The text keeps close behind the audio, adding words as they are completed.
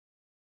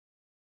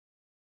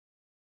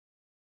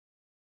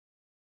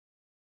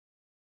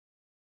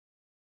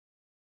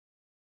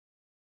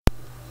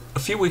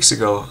few weeks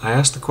ago, I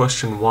asked the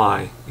question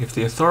why, if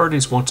the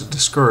authorities want to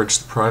discourage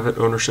the private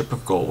ownership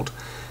of gold,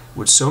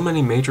 would so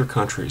many major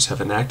countries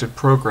have enacted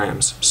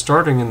programs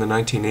starting in the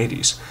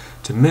 1980s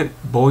to mint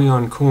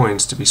bullion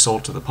coins to be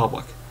sold to the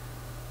public.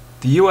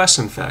 The U.S.,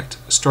 in fact,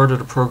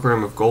 started a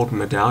program of gold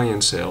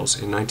medallion sales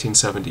in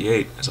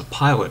 1978 as a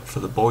pilot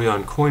for the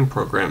bullion coin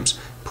programs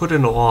put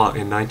into law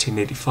in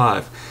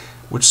 1985,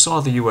 which saw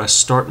the U.S.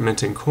 start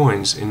minting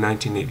coins in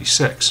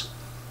 1986.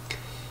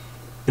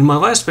 In my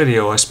last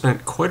video, I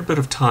spent quite a bit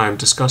of time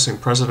discussing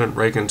President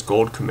Reagan's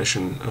Gold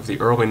Commission of the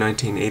early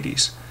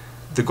 1980s.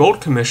 The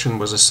Gold Commission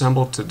was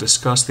assembled to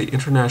discuss the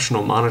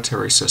international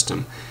monetary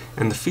system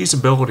and the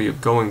feasibility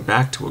of going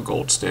back to a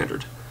gold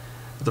standard.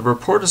 The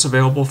report is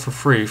available for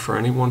free for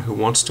anyone who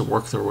wants to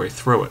work their way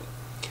through it.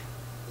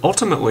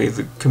 Ultimately,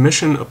 the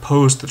Commission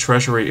opposed the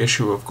Treasury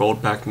issue of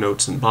gold-backed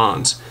notes and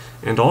bonds,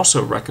 and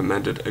also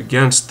recommended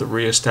against the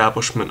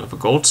re-establishment of a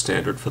gold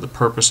standard for the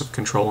purpose of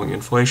controlling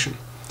inflation.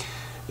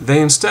 They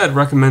instead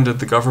recommended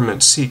the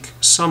government seek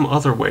some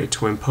other way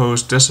to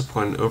impose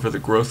discipline over the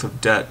growth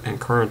of debt and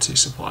currency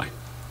supply.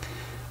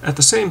 At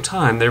the same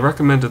time, they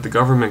recommended the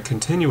government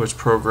continue its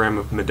program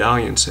of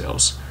medallion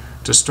sales,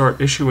 to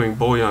start issuing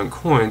bullion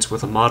coins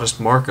with a modest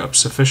markup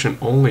sufficient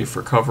only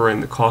for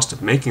covering the cost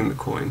of making the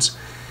coins,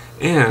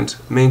 and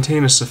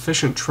maintain a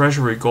sufficient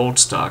treasury gold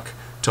stock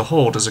to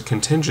hold as a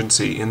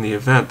contingency in the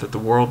event that the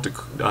world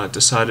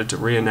decided to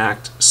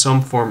reenact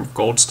some form of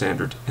gold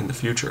standard in the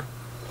future.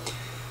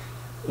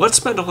 Let's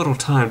spend a little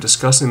time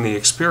discussing the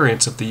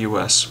experience of the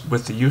U.S.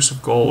 with the use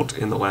of gold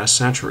in the last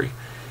century,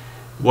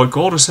 what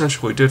gold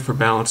essentially did for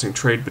balancing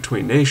trade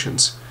between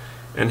nations,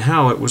 and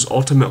how it was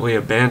ultimately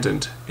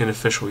abandoned in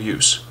official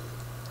use.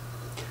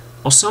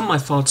 I'll sum my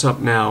thoughts up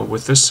now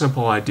with this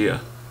simple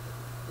idea.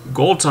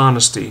 Gold's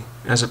honesty,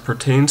 as it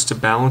pertains to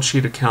balance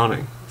sheet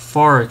accounting,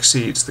 far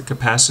exceeds the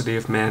capacity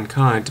of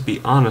mankind to be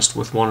honest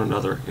with one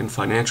another in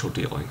financial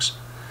dealings.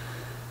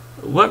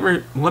 Let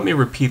me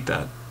repeat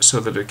that so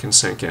that it can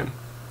sink in.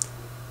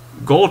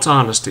 Gold's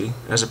honesty,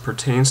 as it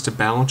pertains to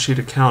balance sheet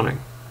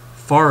accounting,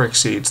 far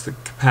exceeds the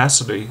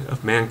capacity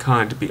of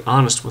mankind to be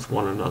honest with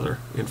one another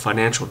in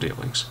financial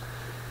dealings.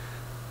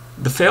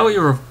 The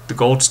failure of the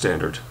gold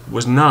standard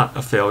was not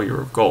a failure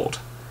of gold.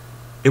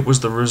 It was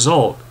the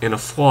result in a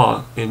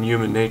flaw in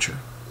human nature.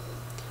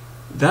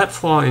 That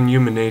flaw in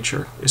human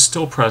nature is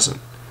still present,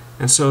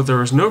 and so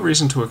there is no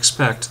reason to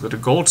expect that a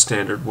gold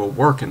standard will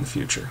work in the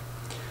future.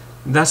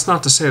 That's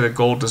not to say that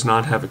gold does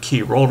not have a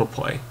key role to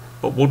play,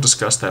 but we'll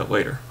discuss that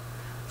later.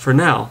 For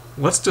now,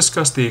 let's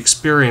discuss the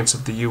experience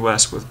of the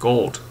U.S. with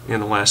gold in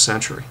the last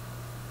century.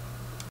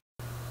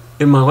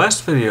 In my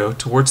last video,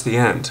 towards the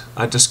end,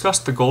 I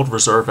discussed the Gold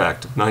Reserve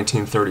Act of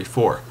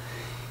 1934.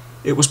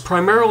 It was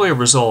primarily a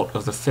result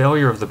of the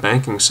failure of the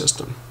banking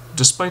system,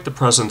 despite the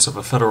presence of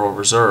a Federal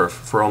Reserve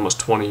for almost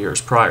 20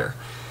 years prior,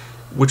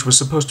 which was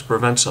supposed to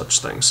prevent such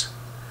things.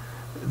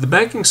 The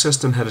banking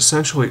system had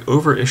essentially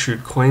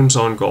overissued claims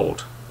on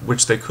gold,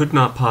 which they could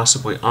not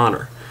possibly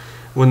honor.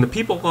 When the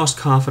people lost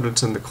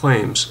confidence in the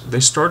claims, they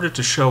started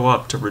to show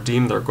up to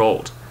redeem their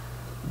gold.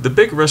 The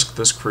big risk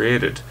this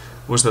created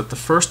was that the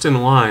first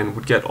in line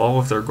would get all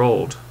of their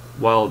gold,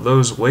 while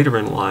those later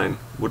in line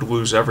would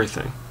lose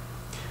everything.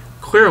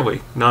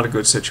 Clearly, not a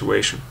good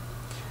situation.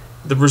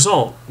 The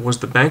result was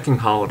the banking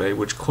holiday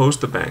which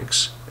closed the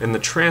banks, and the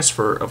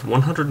transfer of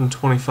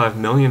 125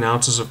 million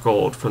ounces of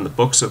gold from the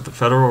books of the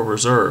Federal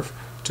Reserve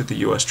to the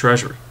U.S.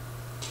 Treasury.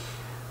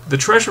 The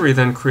Treasury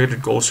then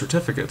created gold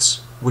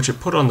certificates, which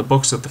it put on the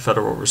books of the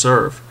Federal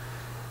Reserve.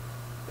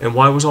 And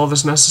why was all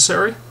this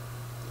necessary?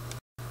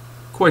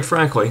 Quite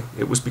frankly,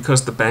 it was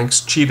because the banks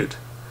cheated.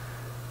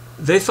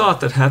 They thought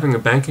that having a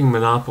banking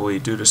monopoly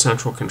due to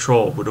central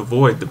control would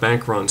avoid the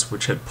bank runs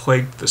which had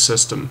plagued the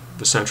system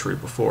the century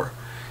before.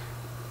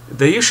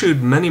 They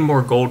issued many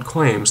more gold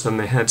claims than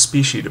they had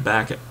specie to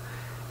back it,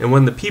 and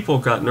when the people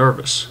got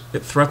nervous,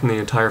 it threatened the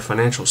entire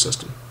financial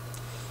system.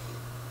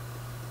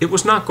 It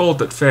was not gold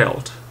that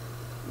failed.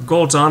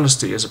 Gold's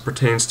honesty as it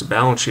pertains to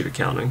balance sheet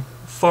accounting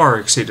far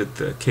exceeded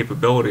the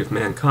capability of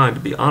mankind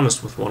to be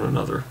honest with one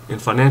another in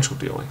financial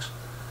dealings.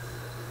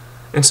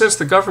 And since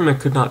the government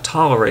could not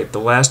tolerate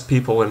the last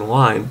people in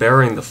line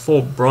bearing the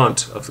full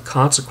brunt of the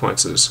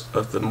consequences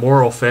of the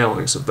moral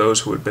failings of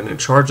those who had been in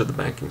charge of the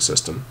banking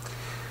system,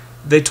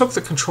 they took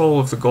the control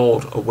of the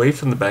gold away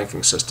from the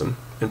banking system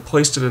and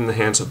placed it in the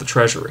hands of the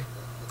Treasury.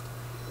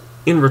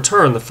 In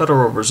return, the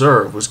Federal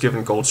Reserve was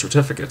given gold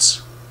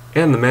certificates,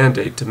 and the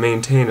mandate to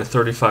maintain a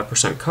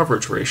 35%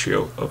 coverage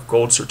ratio of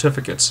gold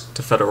certificates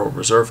to Federal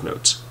Reserve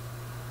notes.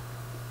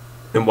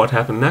 And what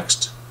happened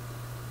next?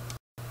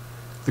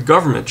 The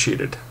government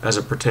cheated as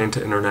it pertained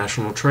to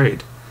international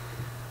trade.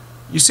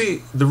 You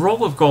see, the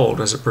role of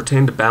gold as it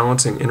pertained to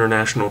balancing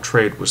international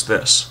trade was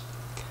this.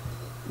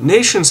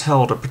 Nations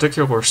held a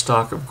particular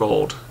stock of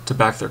gold to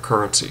back their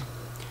currency.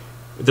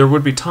 There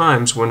would be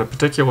times when a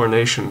particular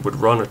nation would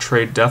run a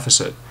trade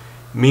deficit,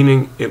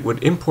 meaning it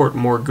would import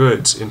more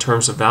goods in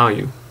terms of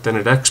value than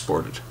it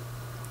exported.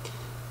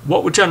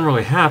 What would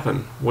generally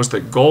happen was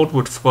that gold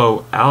would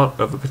flow out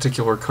of a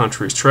particular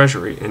country's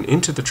treasury and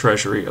into the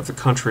treasury of the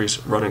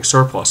countries running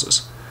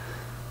surpluses.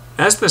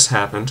 As this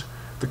happened,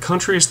 the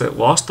countries that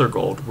lost their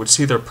gold would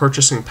see their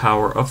purchasing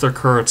power of their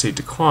currency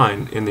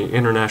decline in the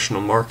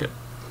international market.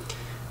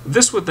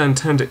 This would then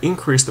tend to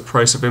increase the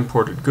price of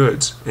imported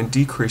goods and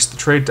decrease the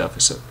trade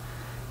deficit.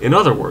 In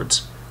other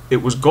words,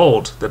 it was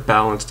gold that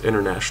balanced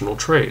international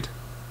trade.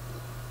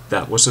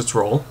 That was its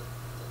role.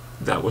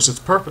 That was its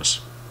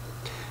purpose.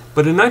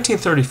 But in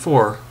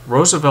 1934,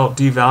 Roosevelt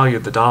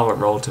devalued the dollar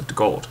relative to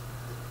gold.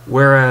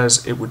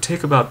 Whereas it would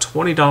take about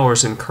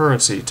 $20 in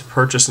currency to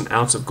purchase an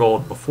ounce of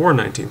gold before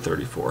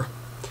 1934,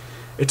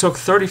 it took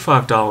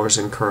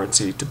 $35 in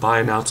currency to buy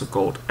an ounce of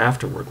gold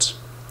afterwards.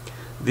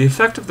 The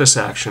effect of this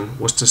action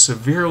was to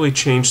severely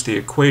change the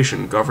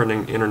equation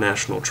governing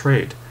international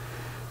trade.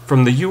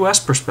 From the U.S.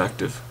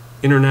 perspective,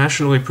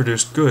 internationally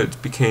produced goods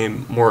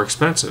became more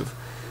expensive,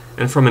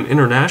 and from an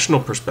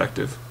international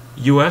perspective,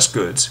 U.S.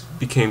 goods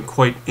became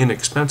quite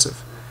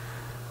inexpensive.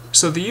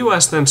 So the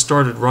U.S. then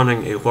started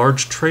running a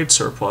large trade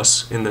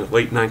surplus in the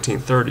late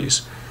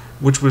 1930s,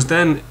 which was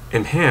then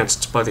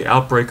enhanced by the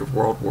outbreak of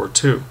World War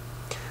II.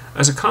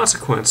 As a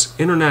consequence,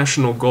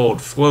 international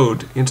gold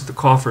flowed into the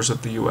coffers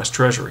of the U.S.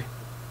 Treasury.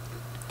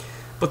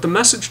 But the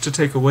message to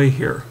take away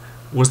here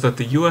was that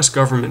the U.S.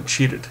 government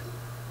cheated.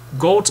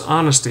 Gold's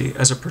honesty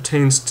as it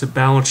pertains to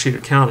balance sheet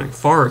accounting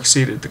far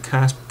exceeded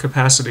the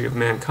capacity of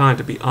mankind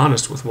to be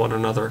honest with one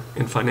another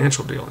in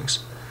financial dealings.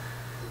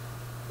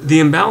 The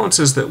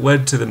imbalances that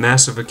led to the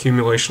massive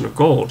accumulation of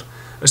gold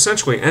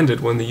essentially ended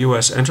when the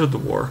U.S. entered the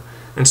war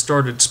and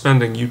started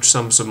spending huge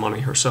sums of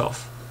money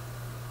herself.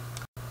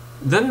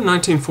 Then in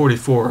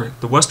 1944,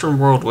 the Western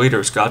world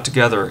leaders got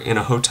together in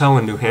a hotel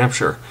in New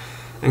Hampshire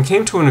and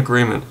came to an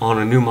agreement on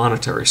a new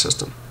monetary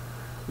system.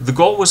 The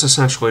goal was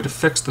essentially to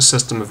fix the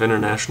system of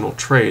international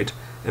trade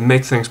and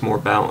make things more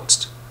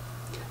balanced.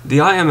 The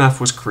IMF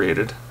was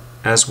created,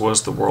 as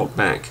was the World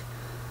Bank.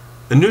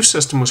 A new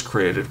system was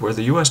created where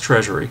the U.S.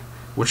 Treasury,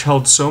 which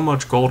held so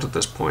much gold at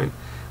this point,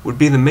 would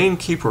be the main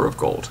keeper of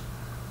gold.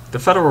 The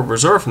Federal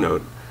Reserve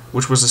Note,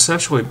 which was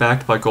essentially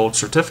backed by gold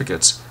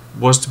certificates,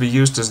 was to be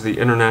used as the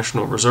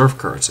international reserve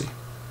currency.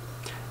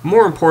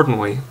 More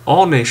importantly,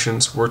 all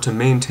nations were to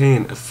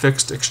maintain a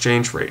fixed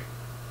exchange rate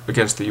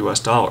against the US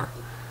dollar.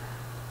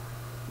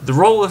 The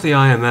role of the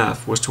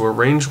IMF was to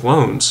arrange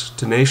loans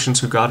to nations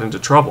who got into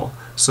trouble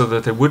so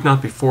that they would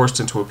not be forced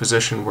into a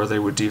position where they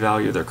would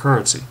devalue their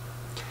currency.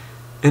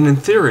 And in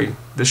theory,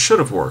 this should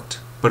have worked,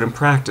 but in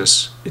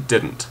practice, it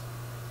didn't.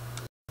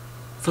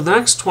 For the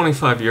next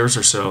 25 years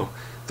or so,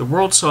 the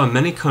world saw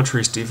many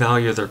countries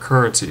devalue their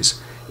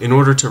currencies in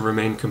order to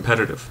remain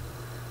competitive.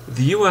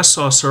 The U.S.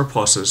 saw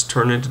surpluses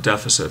turn into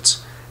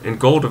deficits, and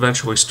gold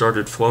eventually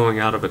started flowing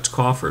out of its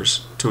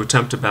coffers to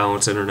attempt to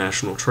balance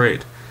international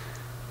trade.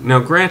 Now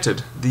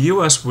granted, the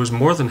U.S. was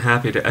more than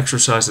happy to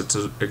exercise its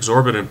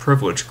exorbitant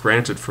privilege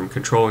granted from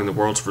controlling the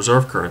world's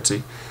reserve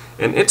currency,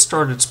 and it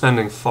started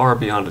spending far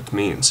beyond its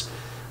means.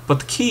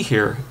 But the key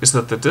here is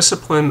that the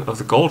discipline of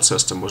the gold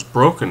system was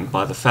broken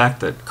by the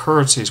fact that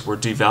currencies were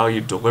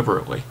devalued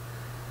deliberately.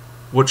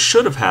 What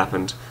should have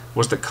happened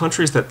was that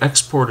countries that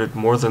exported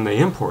more than they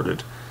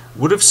imported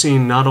would have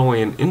seen not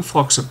only an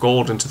influx of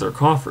gold into their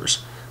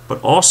coffers,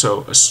 but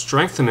also a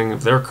strengthening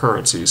of their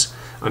currencies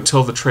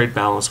until the trade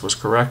balance was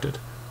corrected.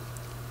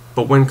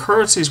 But when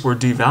currencies were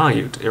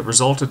devalued, it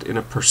resulted in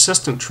a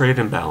persistent trade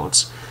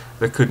imbalance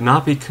that could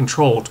not be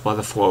controlled by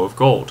the flow of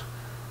gold.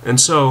 And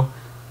so,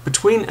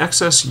 between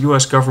excess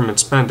U.S. government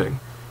spending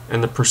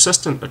and the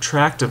persistent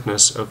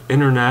attractiveness of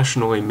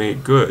internationally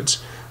made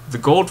goods, the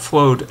gold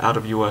flowed out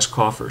of U.S.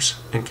 coffers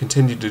and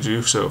continued to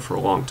do so for a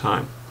long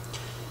time.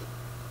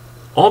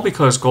 All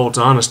because gold's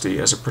honesty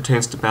as it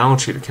pertains to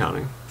balance sheet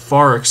accounting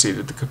far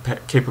exceeded the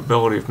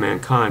capability of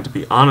mankind to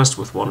be honest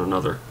with one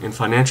another in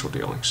financial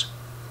dealings.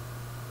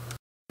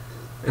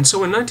 And so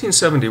in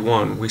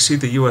 1971, we see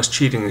the U.S.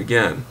 cheating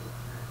again,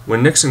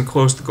 when Nixon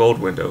closed the gold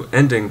window,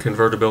 ending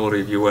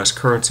convertibility of U.S.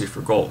 currency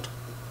for gold.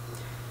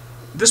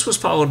 This was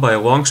followed by a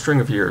long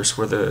string of years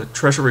where the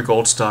Treasury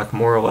gold stock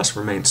more or less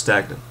remained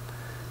stagnant.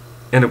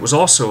 And it was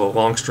also a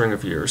long string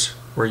of years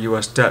where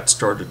U.S. debt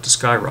started to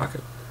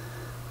skyrocket.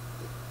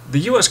 The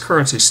U.S.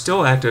 currency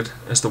still acted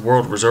as the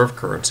world reserve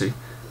currency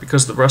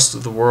because the rest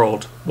of the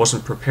world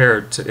wasn't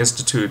prepared to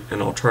institute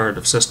an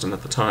alternative system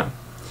at the time.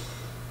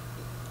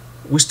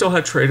 We still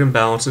had trade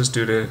imbalances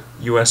due to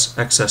U.S.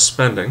 excess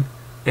spending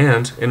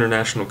and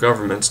international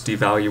governments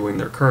devaluing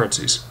their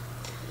currencies.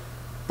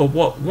 But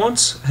what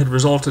once had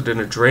resulted in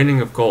a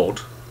draining of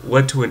gold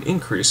led to an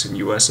increase in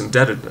U.S.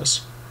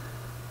 indebtedness.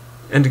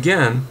 And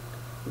again,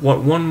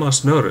 what one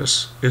must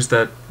notice is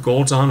that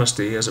gold's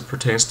honesty as it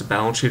pertains to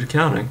balance sheet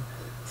accounting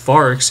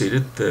far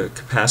exceeded the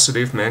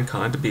capacity of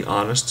mankind to be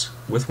honest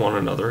with one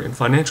another in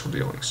financial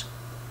dealings.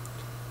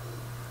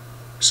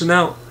 So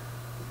now,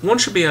 one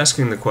should be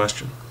asking the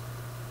question,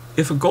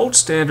 if a gold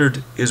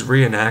standard is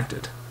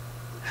reenacted,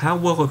 how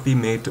will it be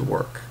made to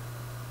work?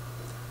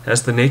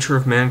 Has the nature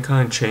of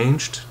mankind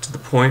changed to the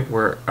point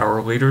where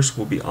our leaders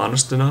will be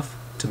honest enough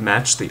to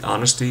match the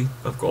honesty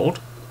of gold?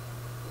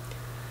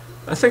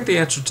 I think the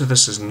answer to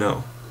this is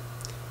no,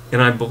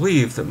 and I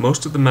believe that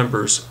most of the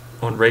members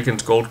on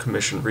Reagan's Gold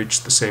Commission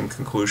reached the same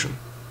conclusion.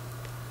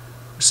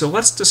 So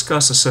let's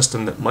discuss a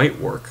system that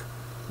might work,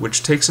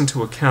 which takes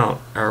into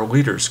account our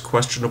leaders'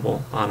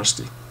 questionable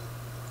honesty.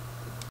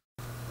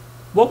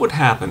 What would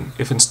happen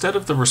if instead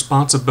of the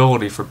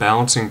responsibility for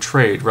balancing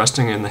trade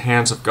resting in the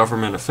hands of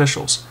government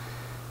officials,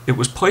 it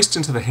was placed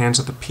into the hands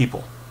of the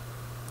people?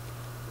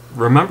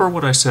 Remember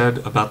what I said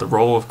about the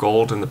role of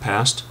gold in the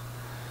past?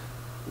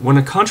 When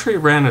a country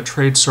ran a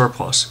trade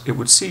surplus, it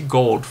would see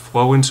gold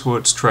flow into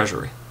its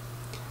treasury.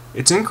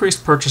 Its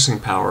increased purchasing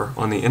power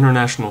on the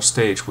international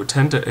stage would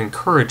tend to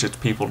encourage its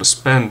people to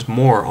spend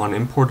more on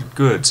imported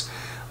goods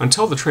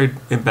until the trade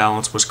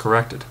imbalance was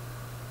corrected.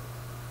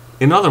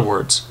 In other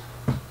words,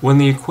 when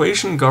the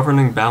equation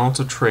governing balance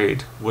of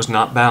trade was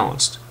not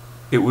balanced,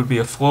 it would be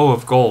a flow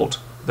of gold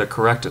that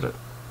corrected it.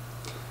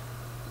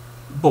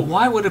 But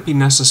why would it be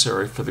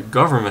necessary for the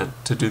government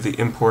to do the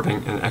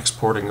importing and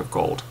exporting of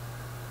gold?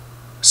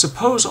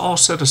 Suppose all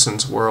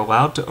citizens were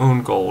allowed to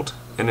own gold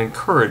and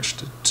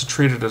encouraged to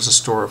treat it as a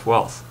store of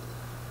wealth.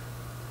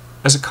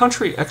 As a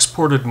country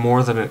exported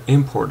more than it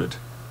imported,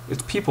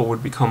 its people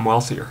would become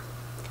wealthier.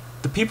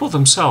 The people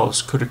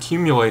themselves could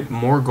accumulate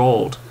more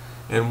gold,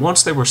 and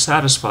once they were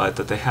satisfied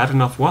that they had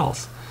enough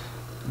wealth,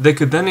 they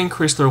could then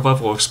increase their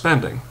level of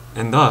spending,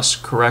 and thus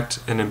correct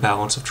an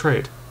imbalance of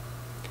trade.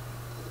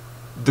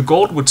 The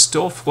gold would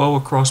still flow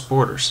across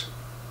borders.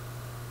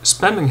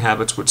 Spending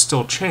habits would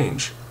still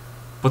change,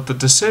 but the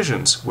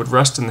decisions would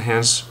rest in the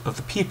hands of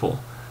the people,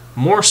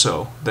 more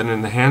so than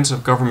in the hands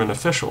of government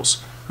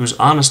officials whose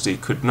honesty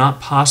could not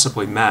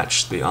possibly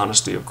match the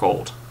honesty of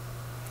gold.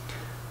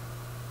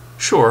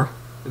 Sure,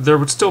 there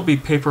would still be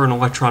paper and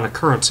electronic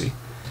currency,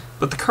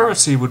 but the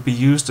currency would be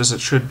used as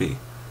it should be,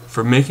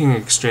 for making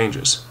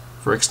exchanges,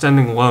 for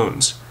extending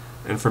loans,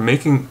 and for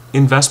making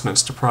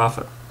investments to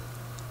profit.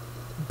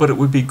 But it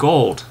would be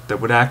gold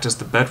that would act as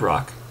the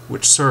bedrock,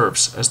 which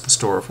serves as the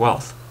store of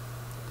wealth.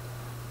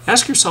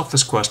 Ask yourself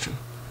this question: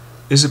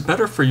 is it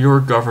better for your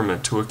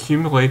government to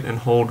accumulate and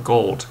hold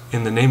gold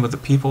in the name of the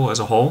people as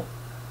a whole?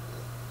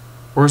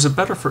 Or is it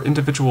better for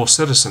individual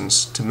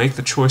citizens to make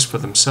the choice for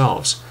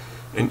themselves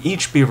and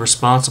each be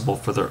responsible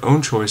for their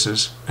own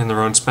choices and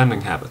their own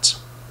spending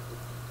habits?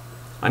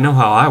 I know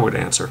how I would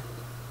answer.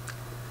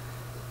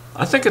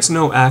 I think it's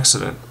no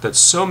accident that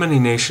so many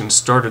nations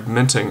started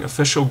minting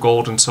official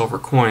gold and silver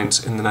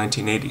coins in the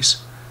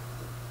 1980s.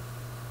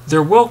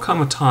 There will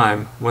come a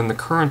time when the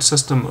current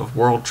system of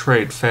world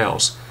trade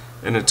fails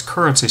and its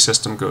currency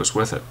system goes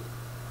with it.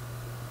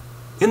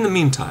 In the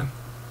meantime,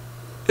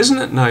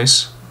 isn't it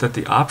nice that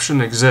the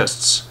option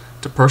exists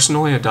to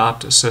personally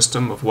adopt a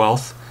system of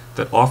wealth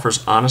that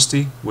offers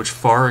honesty which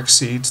far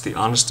exceeds the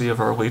honesty of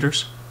our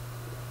leaders?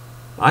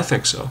 I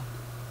think so.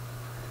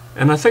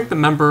 And I think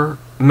the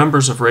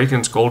members of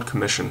Reagan's Gold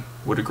Commission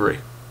would agree.